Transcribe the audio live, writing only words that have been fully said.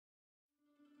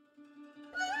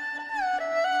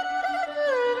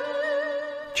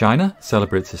China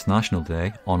celebrates its National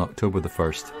Day on October the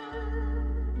 1st.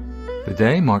 The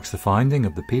day marks the founding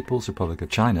of the People's Republic of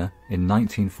China in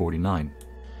 1949.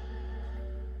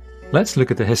 Let's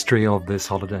look at the history of this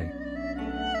holiday.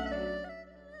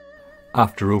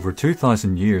 After over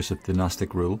 2,000 years of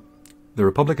dynastic rule, the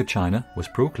Republic of China was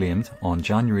proclaimed on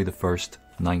January the 1st,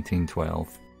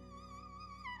 1912.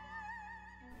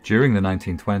 During the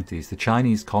 1920s, the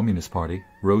Chinese Communist Party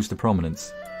rose to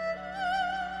prominence.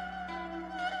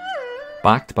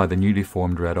 Backed by the newly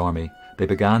formed Red Army, they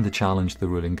began to challenge the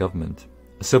ruling government.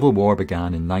 A civil war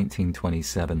began in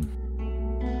 1927.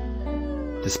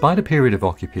 Despite a period of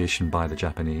occupation by the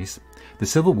Japanese, the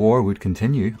civil war would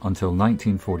continue until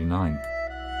 1949.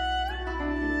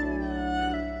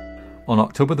 On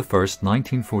October the 1st,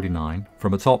 1949,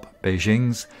 from atop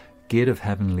Beijing's Gate of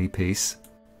Heavenly Peace,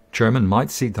 Chairman Mao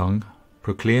Zedong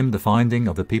proclaimed the founding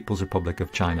of the People's Republic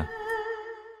of China.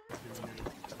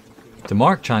 To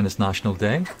mark China's National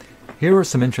Day, here are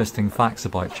some interesting facts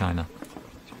about China.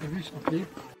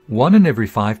 1 in every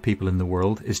 5 people in the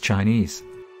world is Chinese.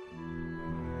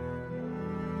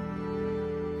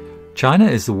 China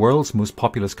is the world's most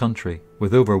populous country,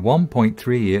 with over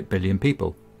 1.38 billion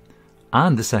people,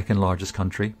 and the second largest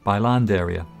country by land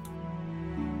area.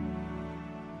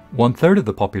 1/3 of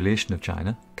the population of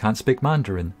China can't speak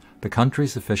Mandarin, the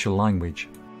country's official language.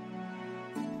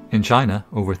 In China,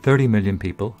 over 30 million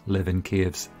people live in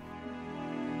caves.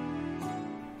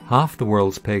 Half the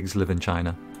world's pigs live in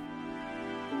China.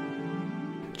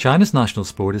 China's national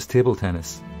sport is table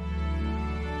tennis.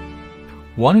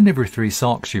 1 in every 3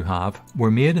 socks you have were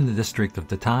made in the district of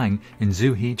Datang in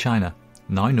Zhuhai, China,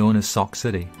 now known as Sock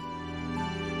City.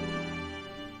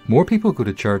 More people go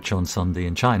to church on Sunday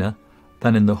in China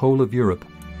than in the whole of Europe.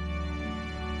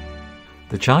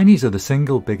 The Chinese are the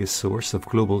single biggest source of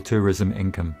global tourism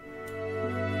income.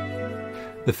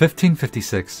 The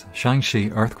 1556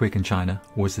 Shaanxi earthquake in China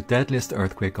was the deadliest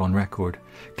earthquake on record,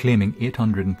 claiming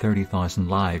 830,000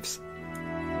 lives.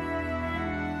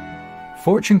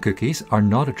 Fortune cookies are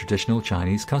not a traditional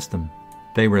Chinese custom.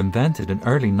 They were invented in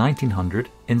early 1900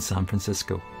 in San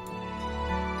Francisco.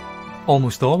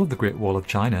 Almost all of the Great Wall of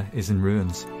China is in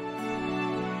ruins.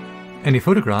 Any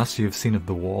photographs you have seen of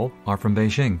the wall are from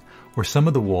Beijing, where some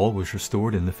of the wall was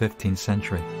restored in the 15th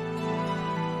century.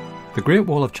 The Great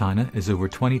Wall of China is over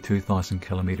 22,000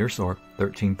 kilometres or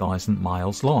 13,000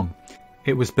 miles long.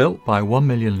 It was built by 1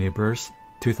 million labourers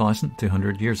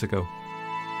 2,200 years ago.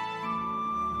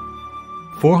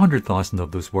 400,000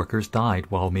 of those workers died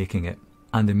while making it,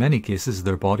 and in many cases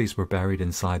their bodies were buried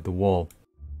inside the wall.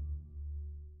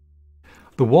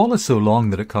 The wall is so long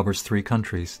that it covers 3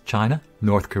 countries, China,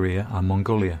 North Korea and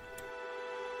Mongolia.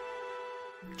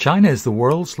 China is the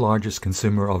world's largest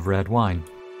consumer of red wine.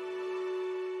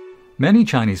 Many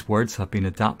Chinese words have been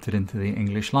adapted into the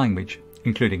English language,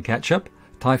 including ketchup,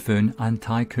 typhoon and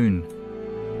tycoon.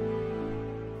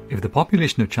 If the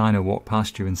population of China walked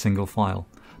past you in single file,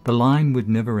 the line would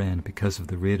never end because of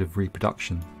the rate of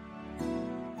reproduction.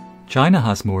 China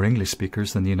has more English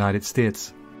speakers than the United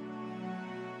States.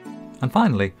 And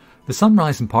finally, the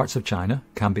sunrise in parts of China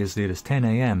can be as late as 10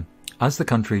 AM, as the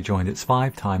country joined its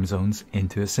 5 time zones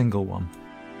into a single one.